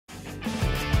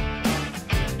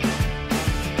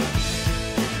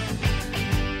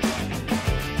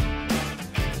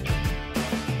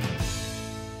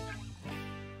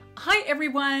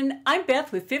everyone, I'm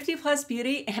Beth with 50 Plus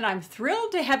Beauty, and I'm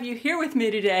thrilled to have you here with me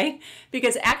today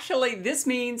because actually this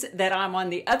means that I'm on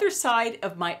the other side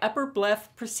of my upper bleph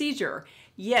procedure.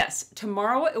 Yes,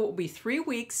 tomorrow it will be 3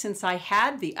 weeks since I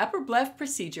had the upper bleph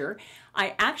procedure.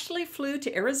 I actually flew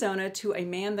to Arizona to a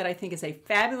man that I think is a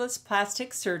fabulous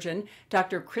plastic surgeon,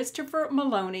 Dr. Christopher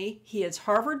Maloney. He is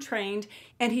Harvard trained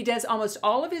and he does almost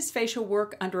all of his facial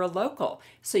work under a local,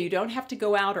 so you don't have to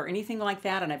go out or anything like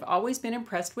that, and I've always been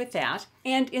impressed with that.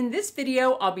 And in this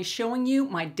video, I'll be showing you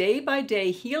my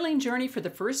day-by-day healing journey for the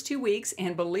first 2 weeks,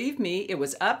 and believe me, it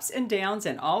was ups and downs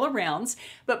and all arounds.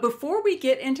 But before we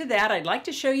get into that, I'd like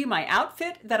to show you my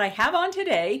outfit that I have on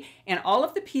today, and all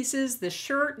of the pieces, the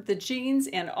shirt, the jeans,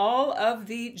 and all of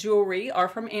the jewelry are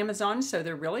from Amazon, so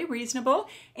they're really reasonable.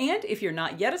 And if you're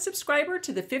not yet a subscriber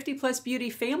to the 50 Plus Beauty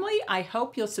family, I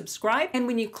hope you'll subscribe. And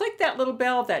when you click that little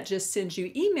bell, that just sends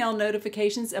you email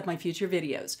notifications of my future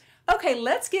videos. Okay,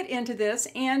 let's get into this.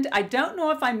 And I don't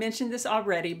know if I mentioned this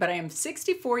already, but I am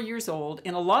 64 years old,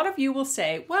 and a lot of you will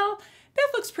say, well, Beth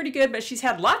looks pretty good, but she's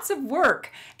had lots of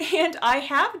work. And I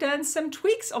have done some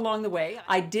tweaks along the way.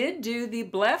 I did do the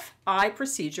bleph eye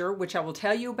procedure, which I will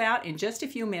tell you about in just a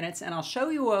few minutes, and I'll show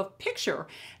you a picture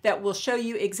that will show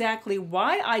you exactly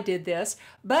why I did this.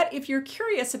 But if you're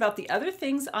curious about the other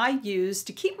things I use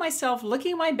to keep myself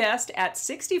looking my best at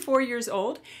 64 years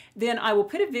old, then I will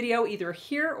put a video either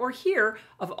here or here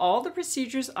of all the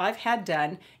procedures I've had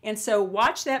done. And so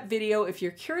watch that video if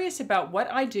you're curious about what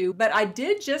I do. But I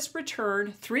did just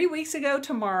return 3 weeks ago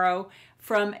tomorrow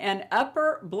from an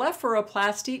upper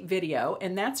blepharoplasty video,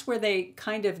 and that's where they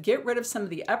kind of get rid of some of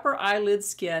the upper eyelid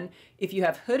skin. If you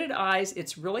have hooded eyes,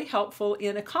 it's really helpful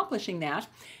in accomplishing that.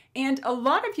 And a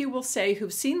lot of you will say,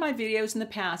 who've seen my videos in the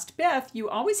past, Beth, you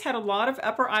always had a lot of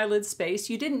upper eyelid space.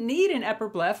 You didn't need an upper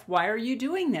bleph. Why are you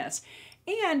doing this?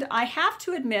 And I have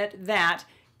to admit that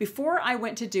before I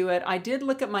went to do it, I did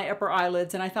look at my upper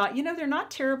eyelids and I thought, you know, they're not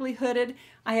terribly hooded.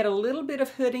 I had a little bit of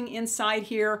hooding inside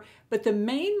here, but the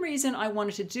main reason I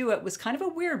wanted to do it was kind of a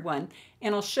weird one.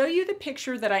 And I'll show you the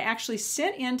picture that I actually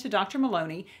sent in to Dr.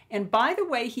 Maloney. And by the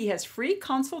way, he has free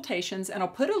consultations, and I'll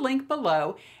put a link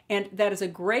below. And that is a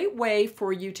great way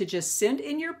for you to just send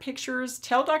in your pictures,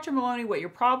 tell Dr. Maloney what your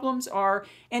problems are,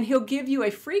 and he'll give you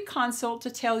a free consult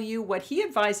to tell you what he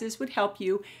advises would help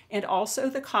you and also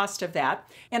the cost of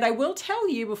that. And I will tell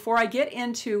you before I get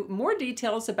into more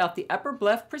details about the upper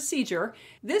bleph procedure,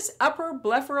 this upper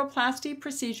blepharoplasty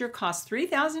procedure cost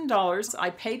 $3,000. I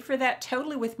paid for that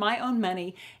totally with my own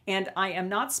money, and I am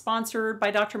not sponsored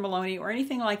by Dr. Maloney or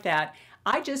anything like that.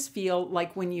 I just feel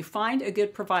like when you find a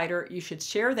good provider, you should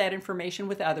share that information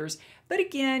with others. But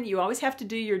again, you always have to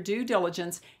do your due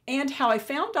diligence. And how I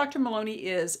found Dr. Maloney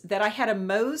is that I had a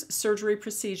Mohs surgery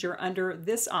procedure under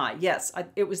this eye. Yes,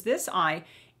 it was this eye.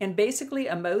 And basically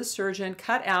a Mohs surgeon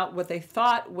cut out what they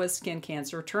thought was skin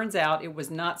cancer. Turns out it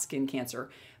was not skin cancer.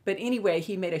 But anyway,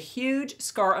 he made a huge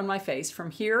scar on my face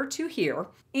from here to here.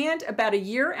 And about a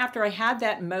year after I had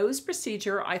that Mohs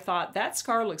procedure, I thought that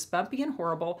scar looks bumpy and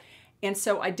horrible. And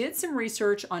so I did some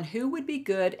research on who would be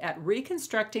good at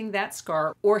reconstructing that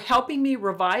scar or helping me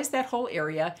revise that whole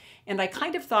area. And I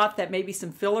kind of thought that maybe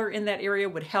some filler in that area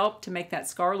would help to make that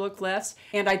scar look less.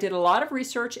 And I did a lot of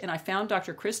research and I found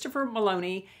Dr. Christopher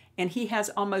Maloney, and he has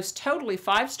almost totally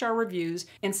 5-star reviews.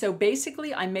 And so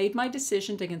basically I made my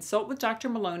decision to consult with Dr.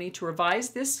 Maloney to revise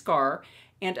this scar.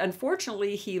 And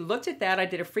unfortunately, he looked at that. I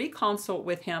did a free consult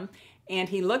with him, and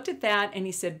he looked at that and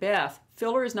he said, Beth,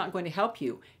 filler is not going to help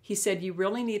you. He said, you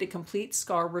really need a complete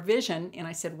scar revision. And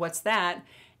I said, what's that?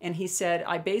 And he said,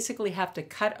 I basically have to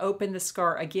cut open the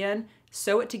scar again,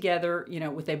 sew it together, you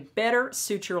know, with a better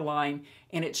suture line,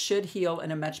 and it should heal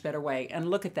in a much better way. And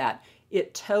look at that.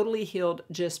 It totally healed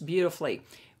just beautifully.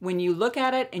 When you look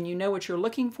at it and you know what you're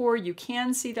looking for, you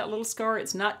can see that little scar.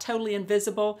 It's not totally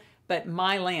invisible, but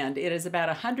my land, it is about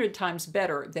 100 times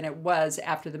better than it was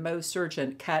after the Mohs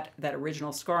surgeon cut that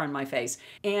original scar on my face.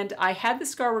 And I had the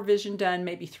scar revision done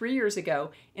maybe 3 years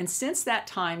ago, and since that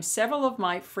time, several of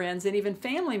my friends and even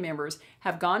family members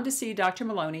have gone to see Dr.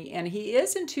 Maloney, and he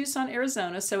is in Tucson,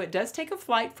 Arizona, so it does take a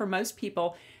flight for most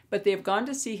people, but they have gone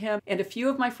to see him, and a few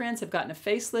of my friends have gotten a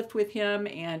facelift with him,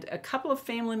 and a couple of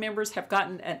family members have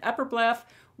gotten an upper bleph.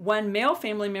 One male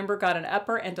family member got an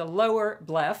upper and a lower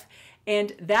bleph.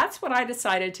 And that's what I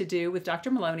decided to do with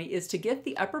Dr. Maloney, is to get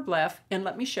the upper bleph, and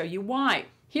let me show you why.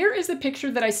 Here is the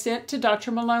picture that I sent to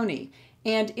Dr. Maloney.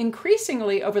 And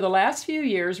increasingly over the last few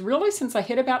years, really since I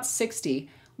hit about 60,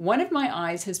 one of my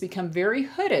eyes has become very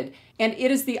hooded. And it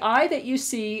is the eye that you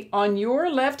see on your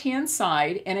left-hand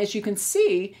side. And as you can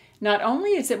see, Not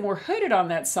only is it more hooded on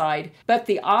that side, but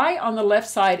the eye on the left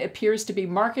side appears to be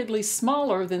markedly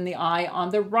smaller than the eye on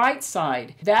the right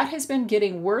side. That has been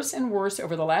getting worse and worse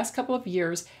over the last couple of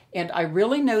years, and I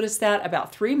really noticed that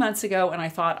about 3 months ago, and I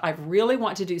thought I really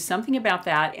want to do something about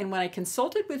that. And when I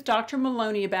consulted with Dr.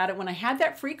 Maloney about it, when I had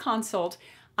that free consult,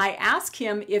 I asked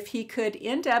him if he could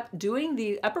end up doing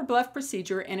the upper bleph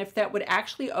procedure and if that would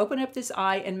actually open up this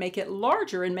eye and make it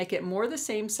larger and make it more the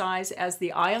same size as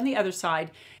the eye on the other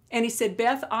side. And he said,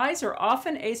 Beth, eyes are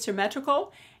often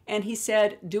asymmetrical. And he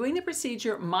said, doing the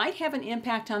procedure might have an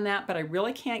impact on that, but I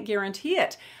really can't guarantee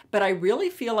it. But I really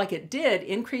feel like it did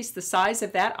increase the size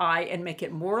of that eye and make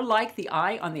it more like the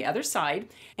eye on the other side.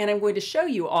 And I'm going to show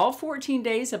you all 14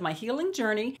 days of my healing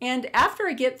journey. And after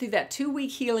I get through that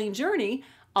 2-week healing journey,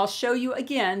 I'll show you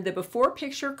again the before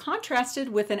picture contrasted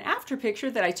with an after picture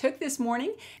that I took this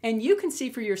morning, and you can see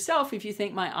for yourself if you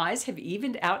think my eyes have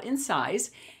evened out in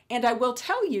size. And I will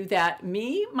tell you that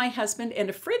me, my husband, and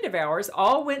a friend of ours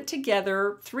all went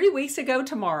together 3 weeks ago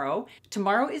tomorrow.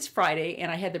 Tomorrow is Friday,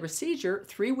 and I had the procedure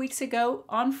 3 weeks ago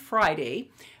on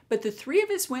Friday. But the three of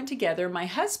us went together. My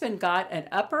husband got an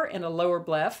upper and a lower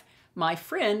bleph. My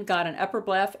friend got an upper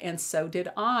bleph, and so did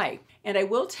I. And I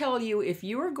will tell you, if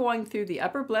you are going through the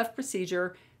upper bleph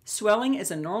procedure, swelling is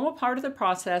a normal part of the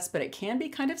process, but it can be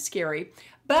kind of scary.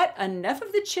 But enough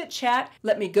of the chit-chat.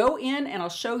 Let me go in and I'll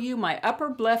show you my upper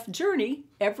bleph journey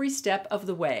every step of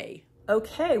the way.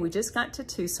 Okay, we just got to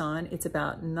Tucson. It's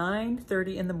about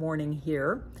 9:30 in the morning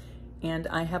here. And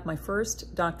I have my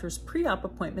first doctor's pre-op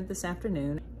appointment this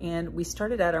afternoon, and we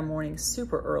started out our morning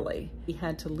super early. We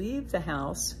had to leave the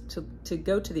house to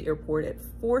go to the airport at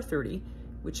 4:30,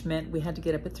 which meant we had to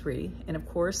get up at 3. And of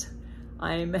course,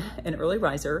 I'm an early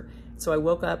riser, so I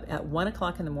woke up at 1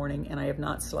 o'clock in the morning and I have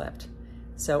not slept.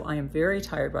 So I am very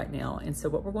tired right now. And so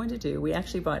what we're going to do, we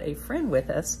actually brought a friend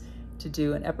with us to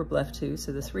do an upper bleph too.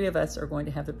 So the three of us are going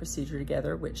to have the procedure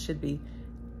together, which should be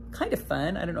kind of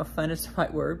fun. I don't know if fun is the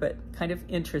right word, but kind of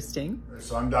interesting.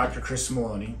 So I'm Dr. Chris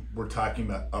Maloney. We're talking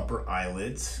about upper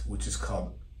eyelids, which is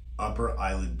called upper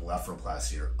eyelid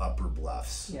blepharoplasty, or upper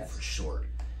blephs for short.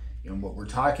 And what we're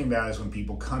talking about is when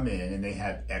people come in and they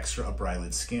have extra upper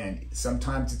eyelid skin,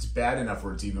 sometimes it's bad enough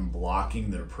where it's even blocking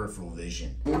their peripheral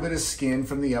vision. A little bit of skin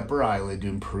from the upper eyelid to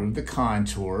improve the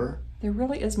contour. There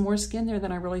really is more skin there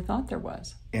than I really thought there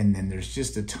was. And then there's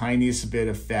just the tiniest bit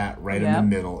of fat right in the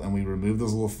middle, and we remove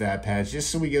those little fat pads just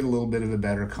so we get a little bit of a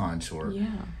better contour. Yeah.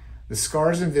 The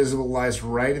scar's invisible, lies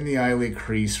right in the eyelid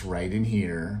crease, right in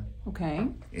here. Okay.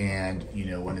 And, you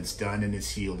know, when it's done and it's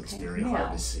healed, it's very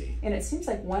hard to see. And it seems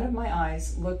like one of my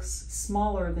eyes looks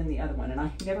smaller than the other one, and I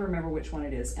can never remember which one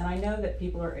it is. And I know that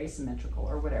people are asymmetrical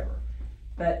or whatever.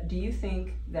 But do you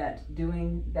think that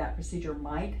doing that procedure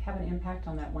might have an impact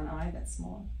on that one eye that's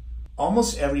small?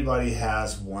 Almost everybody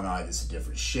has one eye that's a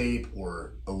different shape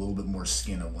or a little bit more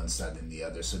skin on one side than the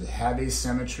other. So to have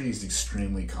asymmetry is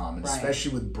extremely common,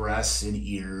 especially with breasts and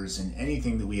ears and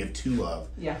anything that we have two of.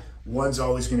 Yeah. One's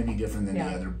always going to be different than the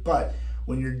other. But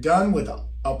when you're done with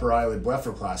upper eyelid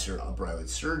blepharoplasty or upper eyelid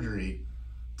surgery,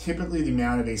 typically the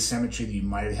amount of asymmetry that you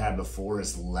might have had before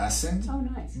is lessened. Oh,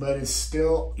 nice. But it's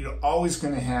still, you're always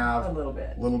going to have a little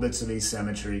bit. Little bits of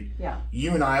asymmetry. Yeah.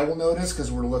 You and I will notice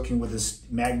because we're looking with this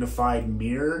magnified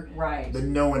mirror that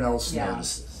no one else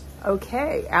notices.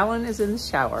 Okay, Alan is in the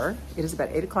shower. It is about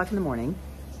 8 o'clock in the morning.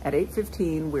 At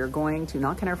 8:15, we're going to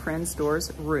knock on our friend's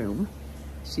door's room.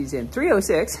 She's in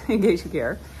 306, in case you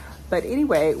care. But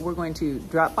anyway, we're going to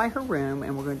drop by her room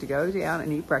and we're going to go down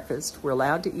and eat breakfast. We're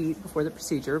allowed to eat before the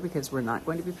procedure because we're not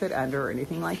going to be put under or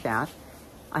anything like that.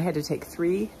 I had to take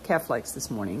 3 Keflex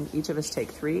this morning. Each of us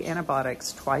take 3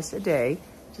 antibiotics twice a day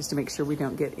just to make sure we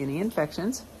don't get any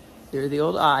infections. There are the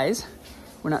old eyes.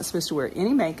 We're not supposed to wear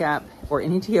any makeup or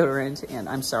any deodorant, and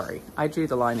I'm sorry, I drew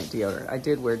the line at deodorant. I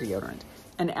did wear deodorant.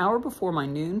 An hour before my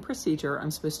noon procedure,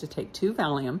 I'm supposed to take 2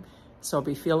 Valium, so I'll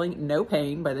be feeling no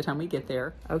pain by the time we get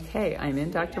there. Okay, I'm in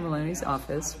Dr. Maloney's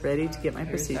office, ready to get my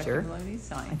procedure.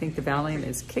 I think the Valium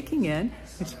is kicking in,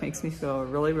 which makes me feel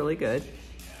really, really good.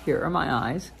 Here are my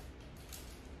eyes.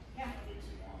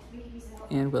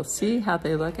 And we'll see how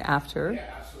they look after.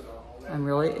 I'm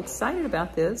really excited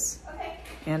about this,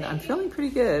 and I'm feeling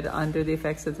pretty good under the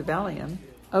effects of the Valium.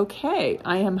 Okay,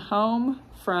 I am home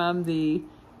from the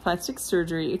plastic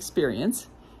surgery experience.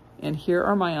 And here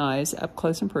are my eyes up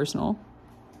close and personal.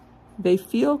 They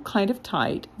feel kind of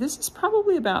tight. This is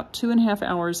probably about 2.5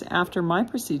 hours after my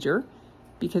procedure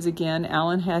because again,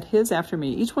 Alan had his after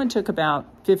me. Each one took about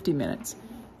 50 minutes.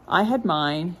 I had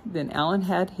mine, then Alan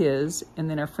had his, and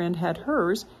then our friend had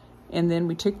hers, and then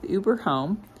we took the Uber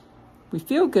home. We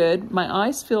feel good. My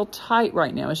eyes feel tight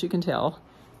right now, as you can tell.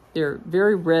 They're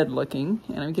very red looking,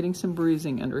 and I'm getting some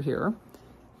bruising under here,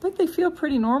 but they feel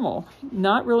pretty normal.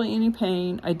 Not really any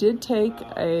pain. I did take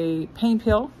a pain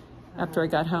pill after I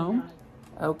got home.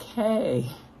 Okay,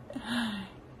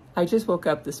 I just woke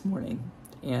up this morning,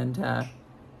 and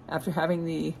after having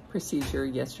the procedure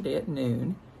yesterday at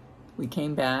noon, we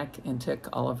came back and took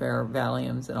all of our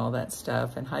Valiums and all that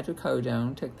stuff, and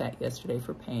hydrocodone, took that yesterday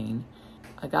for pain.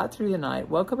 I got through the night,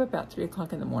 woke up about 3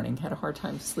 o'clock in the morning, had a hard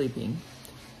time sleeping,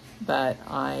 but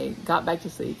I got back to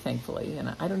sleep, thankfully,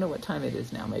 and I don't know what time it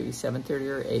is now, maybe 7:30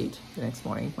 or 8 the next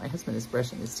morning. My husband is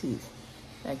brushing his teeth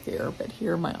back there, but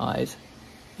here are my eyes,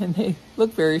 and they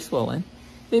look very swollen.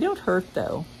 They don't hurt,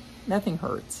 though. Nothing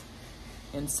hurts.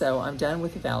 And so I'm done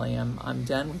with the Valium. I'm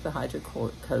done with the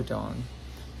hydrocodone.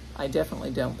 I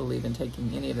definitely don't believe in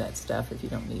taking any of that stuff if you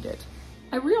don't need it.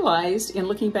 I realized in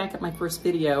looking back at my first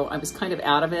video, I was kind of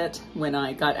out of it when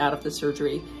I got out of the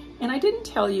surgery, and I didn't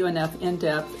tell you enough in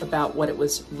depth about what it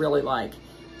was really like.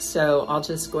 So I'll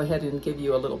just go ahead and give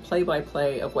you a little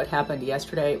play-by-play of what happened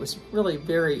yesterday. It was really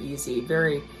very easy,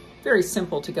 very, very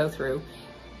simple to go through.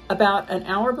 About an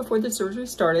hour before the surgery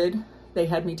started, they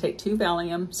had me take 2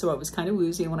 Valium, so I was kind of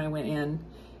woozy when I went in.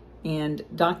 And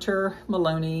Dr.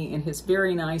 Maloney and his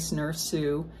very nice nurse,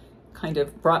 Sue, kind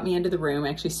of brought me into the room.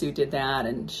 Actually, Sue did that,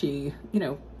 and she,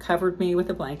 covered me with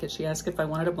a blanket. She asked if I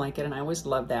wanted a blanket, and I always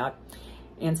loved that.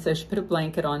 And so she put a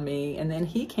blanket on me, and then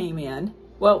he came in.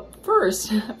 Well,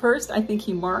 first, I think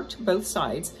he marked both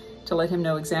sides to let him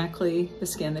know exactly the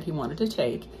skin that he wanted to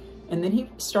take. And then he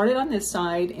started on this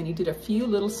side, and he did a few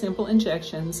little simple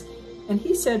injections. And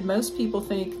he said most people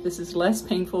think this is less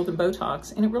painful than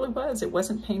Botox, and it really was. It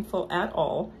wasn't painful at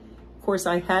all. Of course,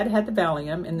 I had the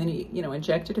Valium, and then he,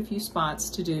 injected a few spots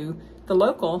to do the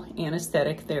local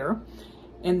anesthetic there.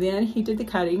 And then he did the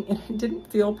cutting, and it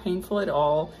didn't feel painful at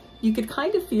all. You could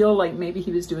kind of feel like maybe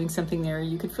he was doing something there.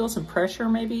 You could feel some pressure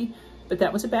maybe, but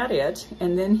that was about it.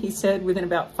 And then he said within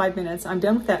about 5 minutes, I'm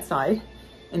done with that side.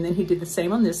 And then he did the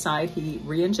same on this side. He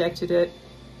re-injected it.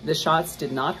 The shots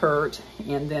did not hurt.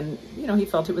 And then, he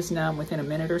felt it was numb within a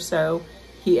minute or so.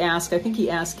 I think he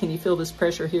asked, can you feel this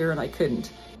pressure here? And I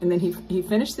couldn't. And then he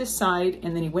finished this side,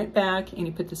 and then he went back and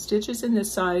he put the stitches in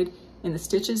this side and the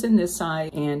stitches in this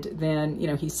side. And then,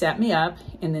 he sat me up,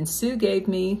 and then Sue gave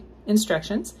me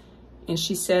instructions. And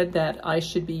she said that I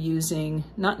should be using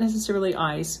not necessarily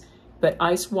ice, but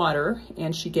ice water.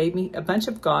 And she gave me a bunch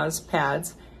of gauze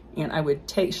pads, and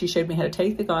she showed me how to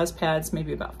take the gauze pads,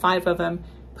 maybe about 5 of them,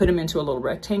 put them into a little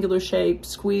rectangular shape,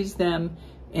 squeeze them,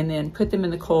 and then put them in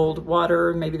the cold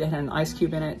water. Maybe they had an ice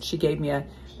cube in it. She gave me a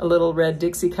little red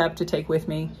Dixie cup to take with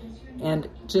me, and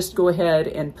just go ahead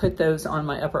and put those on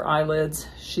my upper eyelids.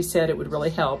 She said it would really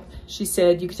help. She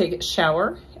said you could take a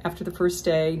shower after the first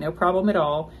day, no problem at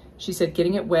all. She said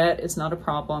getting it wet is not a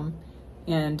problem.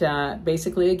 And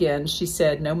basically, again, she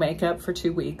said no makeup for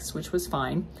 2 weeks, which was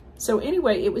fine. So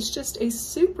anyway, it was just a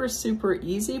super, super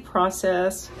easy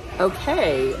process.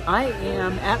 Okay, I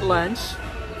am at lunch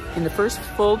in the first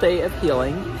full day of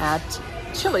healing at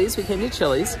Chili's. We came to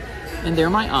Chili's, and there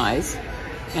are my eyes.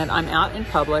 And I'm out in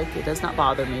public. It does not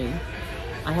bother me.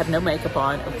 I have no makeup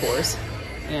on, of course,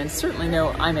 and certainly no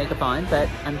eye makeup on, but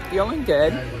I'm feeling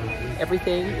good.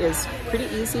 Everything is pretty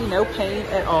easy, no pain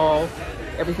at all.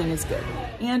 Everything is good.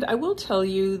 And I will tell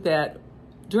you that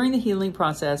during the healing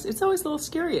process, it's always a little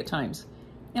scary at times.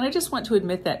 And I just want to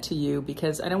admit that to you,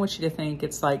 because I don't want you to think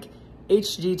it's like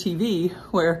HGTV,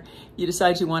 where you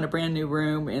decide you want a brand new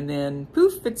room and then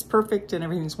poof, it's perfect and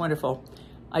everything's wonderful.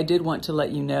 I did want to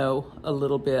let you know a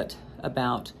little bit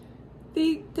about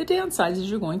the downsides as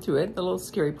you're going through it, the little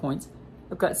scary points.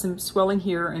 I've got some swelling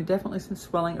here and definitely some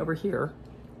swelling over here.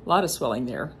 A lot of swelling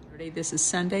there. This is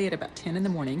Sunday at about 10 in the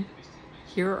morning.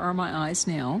 Here are my eyes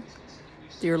now.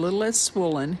 They're a little less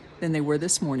swollen than they were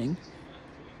this morning.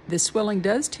 The swelling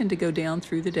does tend to go down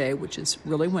through the day, which is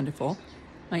really wonderful.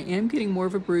 I am getting more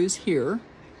of a bruise here.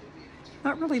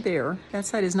 Not really there. That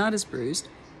side is not as bruised.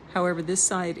 However, this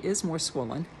side is more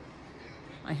swollen.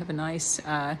 I have a nice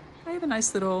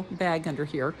little bag under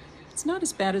here. It's not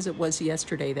as bad as it was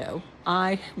yesterday, though.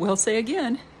 I will say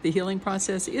again, the healing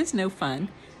process is no fun,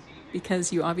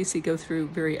 because you obviously go through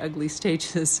very ugly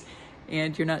stages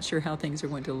and you're not sure how things are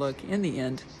going to look in the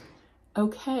end.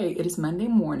 Okay, it is Monday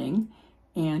morning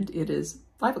and it is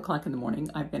 5 o'clock in the morning.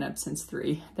 I've been up since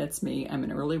 3. That's me. I'm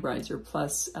an early riser.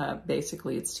 Plus,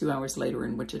 basically, it's 2 hours later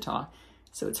in Wichita.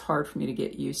 So it's hard for me to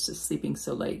get used to sleeping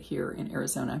so late here in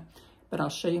Arizona. But I'll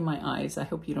show you my eyes. I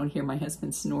hope you don't hear my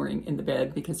husband snoring in the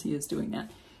bed, because he is doing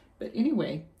that. But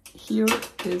anyway, here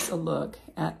is a look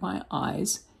at my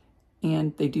eyes.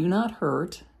 And they do not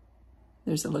hurt.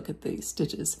 There's a look at the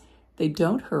stitches. They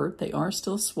don't hurt. They are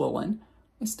still swollen.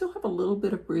 I still have a little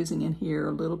bit of bruising in here,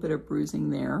 a little bit of bruising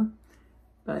there.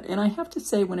 And I have to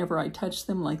say, whenever I touch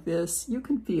them like this, you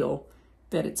can feel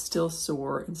that it's still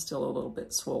sore and still a little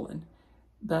bit swollen.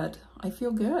 But I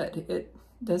feel good. It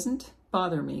doesn't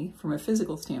bother me from a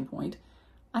physical standpoint.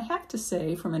 I have to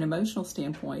say, from an emotional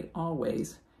standpoint,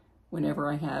 always, whenever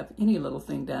I have any little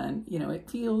thing done, you know, it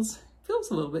feels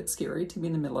a little bit scary to be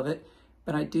in the middle of it,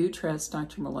 but I do trust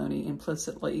Dr. Maloney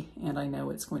implicitly, and I know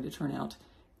it's going to turn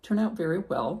out very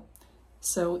well.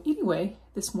 So anyway,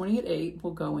 this morning at 8,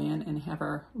 we'll go in and have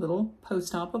our little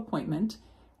post-op appointment.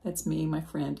 That's me, my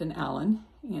friend, and Alan,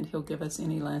 and he'll give us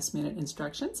any last-minute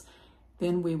instructions.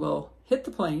 Then we will hit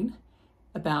the plane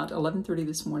about 11:30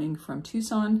 this morning from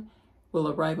Tucson. We'll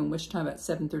arrive in Wichita about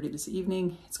 7:30 this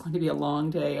evening. It's going to be a long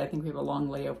day. I think we have a long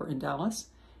layover in Dallas,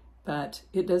 but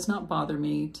it does not bother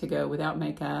me to go without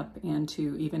makeup and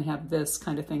to even have this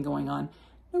kind of thing going on.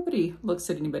 Nobody looks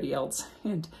at anybody else,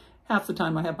 and half the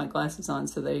time I have my glasses on,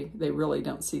 so they really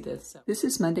don't see this. So. This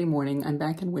is Monday morning. I'm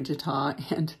back in Wichita,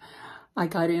 and I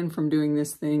got in from doing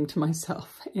this thing to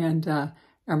myself, and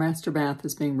our master bath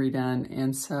is being redone,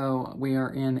 and so we are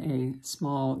in a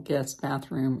small guest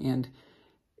bathroom, and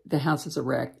the house is a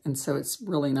wreck, and so it's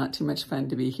really not too much fun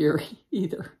to be here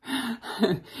either.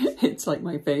 It's like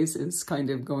my face is kind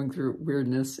of going through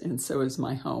weirdness, and so is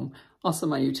my home. Also,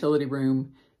 my utility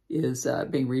room is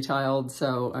being retiled,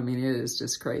 so I mean, it is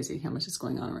just crazy how much is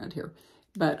going on around here.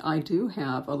 But I do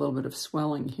have a little bit of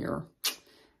swelling here.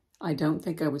 I don't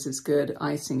think I was as good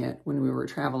icing it when we were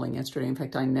traveling yesterday. In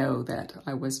fact, I know that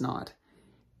I was not.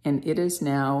 And it is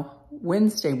now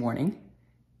Wednesday morning,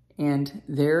 and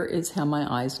there is how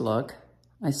my eyes look.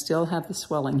 I still have the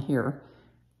swelling here,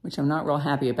 which I'm not real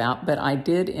happy about, but I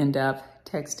did end up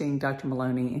texting Dr.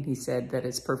 Maloney, and he said that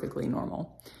it's perfectly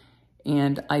normal.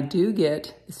 And I do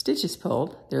get the stitches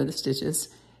pulled, they're the stitches,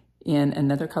 in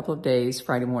another couple of days,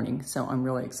 Friday morning, so I'm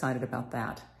really excited about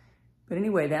that. But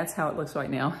anyway, that's how it looks right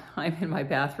now. I'm in my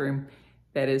bathroom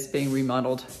that is being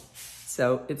remodeled,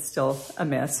 so it's still a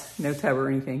mess, no tub or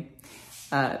anything.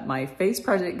 My face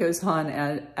project goes on,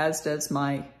 as does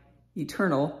my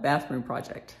eternal bathroom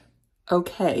project.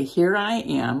 Okay, here I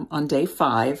am on day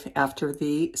 5 after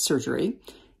the surgery,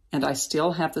 and I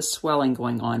still have the swelling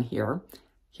going on here.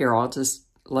 Here, I'll just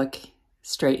look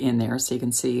straight in there so you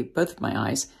can see both of my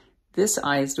eyes. This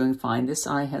eye is doing fine. This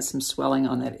eye has some swelling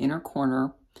on that inner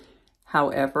corner.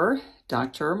 However,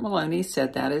 Dr. Maloney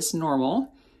said that is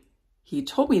normal. He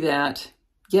told me that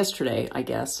yesterday, I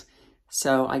guess.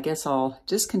 So I guess I'll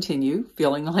just continue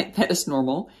feeling like that is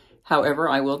normal. However,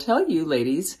 I will tell you,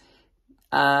 ladies,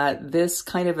 this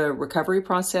kind of a recovery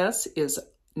process is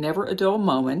never a dull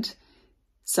moment.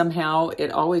 Somehow,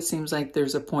 it always seems like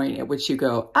there's a point at which you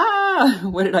go, ah,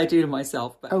 what did I do to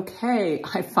myself? But okay,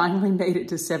 I finally made it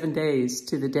to 7 days,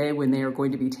 to the day when they are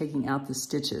going to be taking out the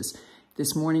stitches.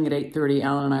 This morning at 8:30,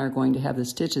 Alan and I are going to have the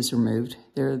stitches removed.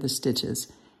 There are the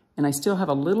stitches. And I still have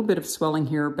a little bit of swelling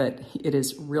here, but it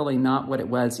is really not what it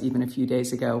was even a few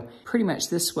days ago. Pretty much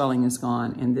this swelling is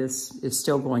gone, and this is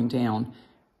still going down.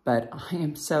 But I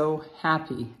am so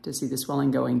happy to see the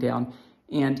swelling going down.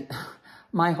 And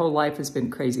my whole life has been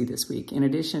crazy this week. In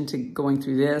addition to going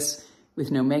through this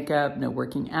with no makeup, no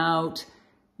working out,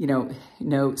 you know,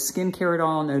 no skincare at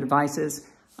all, no devices,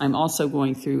 I'm also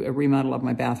going through a remodel of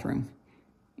my bathroom.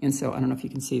 And so I don't know if you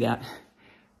can see that,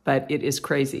 but it is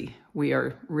crazy. We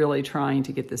are really trying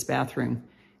to get this bathroom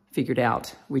figured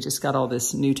out. We just got all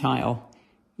this new tile.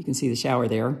 You can see the shower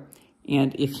there.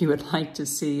 And if you would like to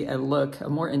see a look, a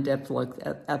more in-depth look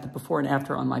at the before and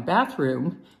after on my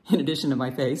bathroom, in addition to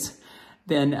my face,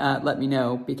 then let me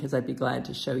know, because I'd be glad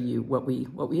to show you what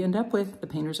we end up with. The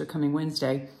painters are coming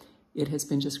Wednesday. It has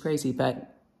been just crazy,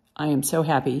 but I am so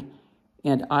happy,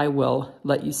 and I will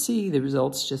let you see the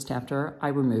results just after I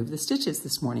remove the stitches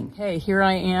this morning. Hey, here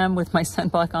I am with my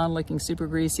sunblock on, looking super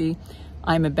greasy.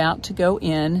 I'm about to go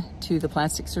in to the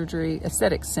Plastic Surgery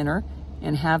Aesthetics Center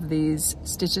and have these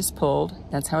stitches pulled.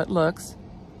 That's how it looks,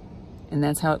 and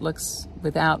that's how it looks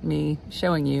without me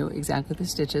showing you exactly the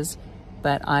stitches.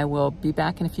 But I will be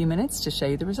back in a few minutes to show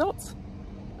you the results.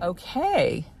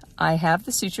 Okay, I have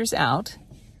the sutures out.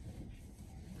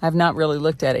 I've not really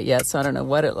looked at it yet, so I don't know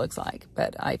what it looks like,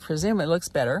 but I presume it looks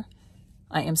better.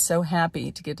 I am so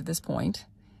happy to get to this point.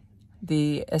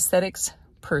 The aesthetics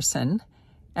person,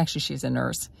 actually she's a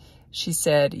nurse, she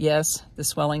said, yes, the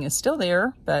swelling is still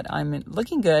there, but I'm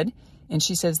looking good. And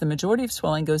she says the majority of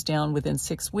swelling goes down within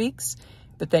 6 weeks,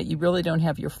 but that you really don't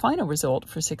have your final result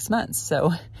for 6 months.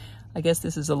 So I guess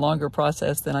this is a longer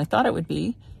process than I thought it would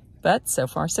be, but so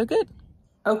far so good.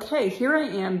 Okay, here I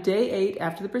am, day 8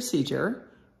 after the procedure.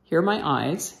 Here are my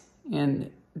eyes.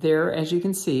 And there, as you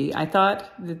can see, I thought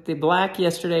that the black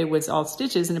yesterday was all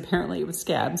stitches, and apparently it was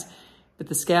scabs. But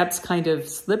the scabs kind of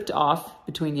slipped off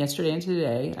between yesterday and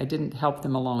today. I didn't help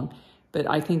them along. But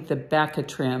I think the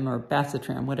Bacatrim or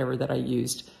Basatrim, whatever that I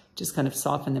used, just kind of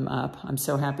softened them up. I'm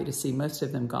so happy to see most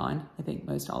of them gone. I think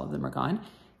most all of them are gone.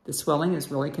 The swelling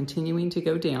is really continuing to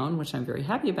go down, which I'm very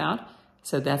happy about.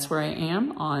 So that's where I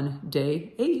am on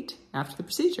day 8 after the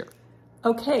procedure.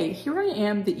 Okay, here I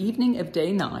am the evening of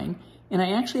day 9, and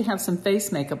I actually have some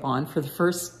face makeup on for the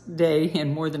first day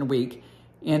in more than a week.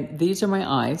 And these are my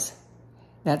eyes.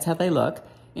 That's how they look.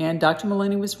 And Dr.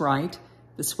 Maloney was right.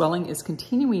 The swelling is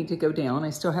continuing to go down. I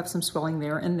still have some swelling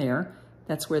there and there.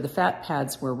 That's where the fat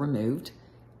pads were removed.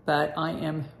 But I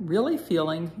am really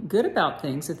feeling good about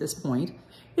things at this point.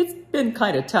 It's been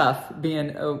kind of tough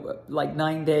being like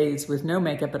 9 days with no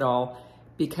makeup at all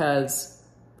because,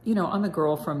 you know, I'm a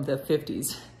girl from the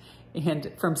 50s.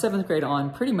 And from 7th grade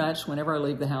on, pretty much whenever I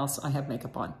leave the house, I have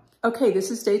makeup on. Okay,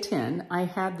 this is day 10. I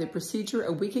had the procedure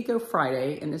a week ago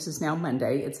Friday, and this is now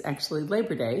Monday. It's actually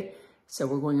Labor Day. So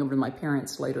we're going over to my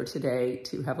parents later today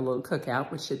to have a little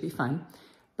cookout, which should be fun.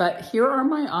 But here are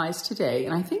my eyes today,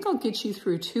 and I think I'll get you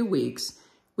through 2 weeks,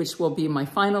 which will be my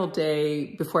final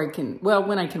day before I can, well,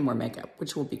 when I can wear makeup,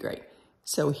 which will be great.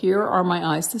 So here are my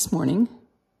eyes this morning.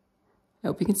 I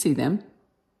hope you can see them.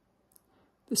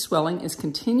 The swelling is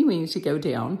continuing to go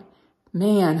down.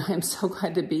 Man, I'm so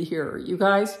glad to be here. You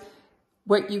guys,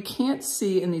 what you can't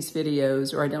see in these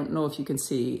videos, or I don't know if you can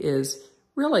see, is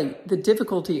really the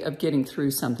difficulty of getting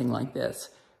through something like this.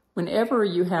 Whenever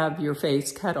you have your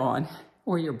face cut on,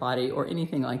 or your body, or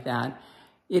anything like that,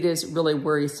 it is really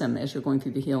worrisome as you're going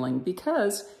through the healing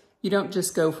because you don't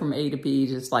just go from A to B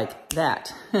just like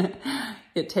that.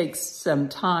 It takes some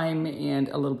time and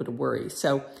a little bit of worry.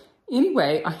 So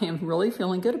anyway, I am really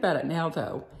feeling good about it now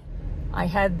though. I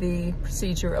had the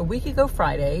procedure a week ago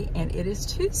Friday, and it is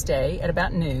Tuesday at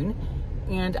about noon.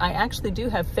 And I actually do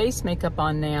have face makeup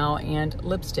on now and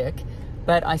lipstick,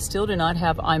 but I still do not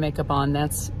have eye makeup on.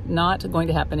 That's not going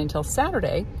to happen until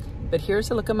Saturday. But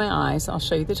here's a look at my eyes. I'll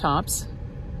show you the tops.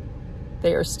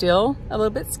 They are still a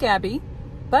little bit scabby,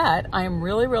 but I am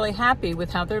really, really happy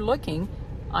with how they're looking.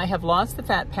 I have lost the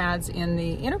fat pads in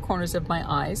the inner corners of my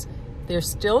eyes. They're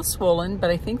still swollen, but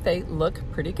I think they look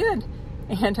pretty good.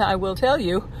 And I will tell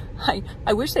you,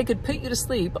 I wish they could put you to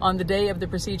sleep on the day of the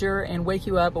procedure and wake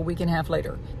you up a week and a half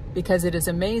later, because it is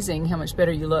amazing how much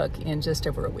better you look in just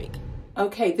over a week.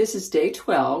 Okay, this is day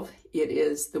 12. It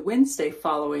is the Wednesday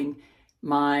following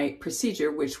my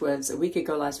procedure, which was a week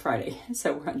ago last Friday.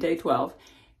 So we're on day 12.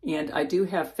 And I do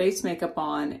have face makeup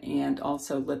on and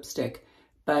also lipstick,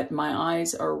 but my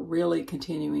eyes are really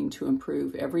continuing to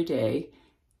improve every day.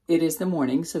 It is the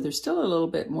morning, so they're still a little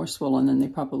bit more swollen than they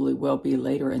probably will be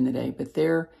later in the day, but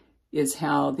there is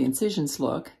how the incisions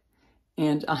look.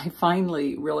 And I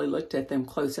finally really looked at them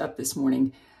close up this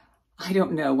morning. I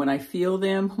don't know, when I feel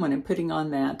them, when I'm putting on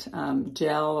that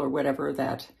gel or whatever,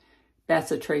 that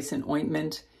bacitracin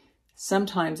ointment,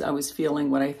 sometimes I was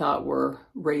feeling what I thought were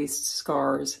raised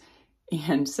scars.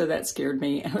 And so that scared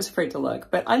me. I was afraid to look,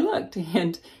 but I looked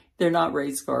and they're not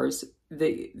raised scars.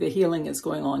 The healing is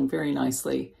going along very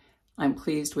nicely. I'm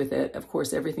pleased with it. Of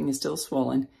course, everything is still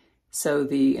swollen. So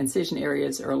the incision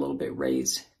areas are a little bit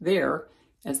raised there,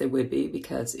 as they would be,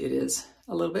 because it is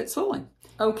a little bit swollen.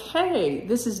 Okay,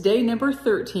 this is day number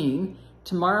 13.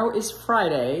 Tomorrow is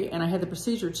Friday, and I had the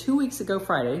procedure 2 weeks ago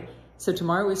Friday. So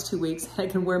tomorrow is 2 weeks. I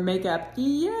can wear makeup.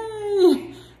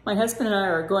 Yay! My husband and I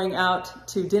are going out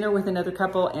to dinner with another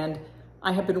couple, and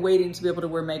I have been waiting to be able to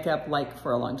wear makeup like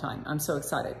for a long time. I'm so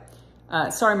excited.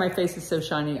 Sorry, my face is so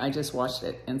shiny. I just washed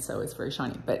it, and so it's very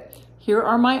shiny. But here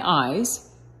are my eyes.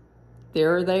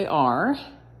 There they are.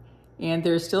 And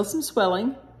there's still some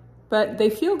swelling, but they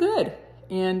feel good.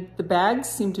 And the bags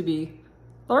seem to be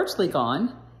largely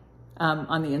gone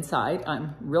on the inside.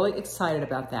 I'm really excited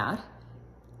about that.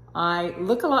 I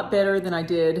look a lot better than I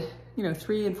did,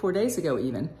 3 and 4 days ago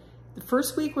even. The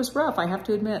first week was rough, I have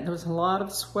to admit. There was a lot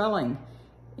of swelling,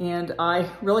 and I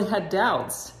really had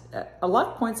doubts at a lot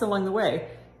of points along the way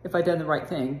if I'd done the right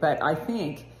thing. But I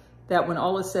think that when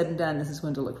all is said and done, this is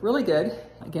going to look really good.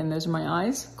 Again, those are my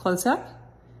eyes close up,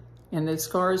 and those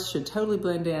scars should totally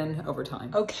blend in over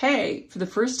time. Okay, for the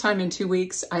first time in 2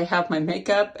 weeks, I have my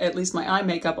makeup, at least my eye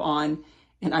makeup on,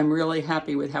 and I'm really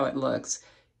happy with how it looks.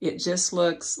 It just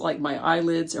looks like my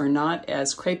eyelids are not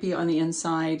as crepey on the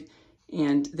inside,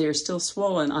 and they're still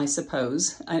swollen, I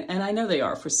suppose. And I know they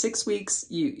are. For 6 weeks,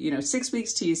 6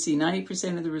 weeks till you see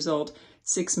 90% of the result,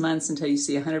 6 months until you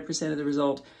see 100% of the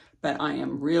result. But I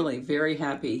am really very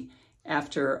happy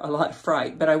after a lot of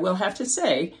fright. But I will have to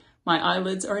say, my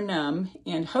eyelids are numb,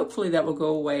 and hopefully that will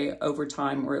go away over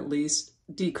time, or at least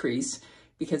decrease,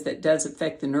 because that does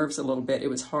affect the nerves a little bit. It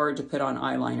was hard to put on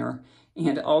eyeliner.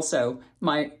 And also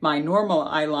my normal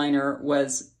eyeliner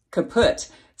was kaput,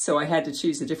 so I had to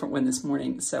choose a different one this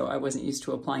morning, so I wasn't used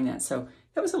to applying that. So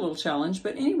that was a little challenge,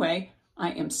 but anyway,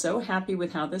 I am so happy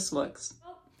with how this looks.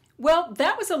 Well,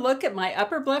 that was a look at my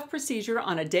upper bleph procedure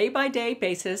on a day-by-day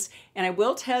basis, and I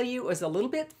will tell you it was a little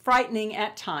bit frightening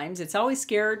at times. It's always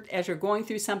scared as you're going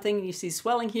through something and you see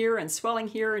swelling here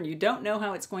and you don't know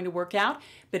how it's going to work out,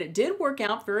 but it did work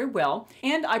out very well.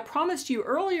 And I promised you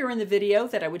earlier in the video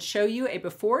that I would show you a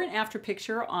before and after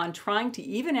picture on trying to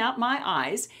even out my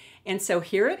eyes, and so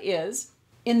here it is.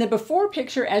 In the before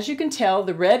picture, as you can tell,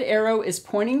 the red arrow is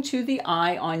pointing to the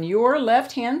eye on your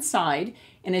left-hand side,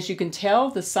 and as you can tell,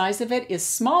 the size of it is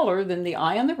smaller than the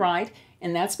eye on the right,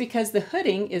 and that's because the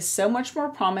hooding is so much more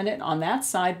prominent on that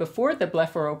side before the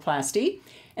blepharoplasty.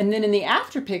 And then in the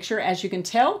after picture, as you can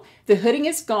tell, the hooding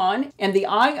is gone, and the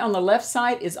eye on the left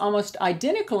side is almost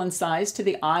identical in size to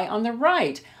the eye on the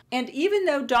right. And even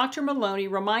though Dr. Maloney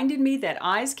reminded me that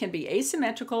eyes can be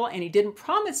asymmetrical and he didn't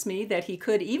promise me that he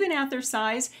could even out their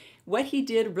size, what he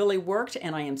did really worked,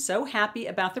 and I am so happy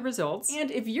about the results. And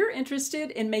if you're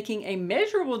interested in making a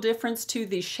measurable difference to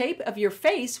the shape of your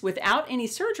face without any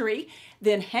surgery,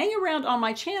 then hang around on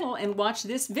my channel and watch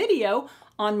this video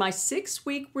on my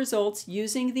 6-week results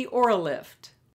using the Aura Lift.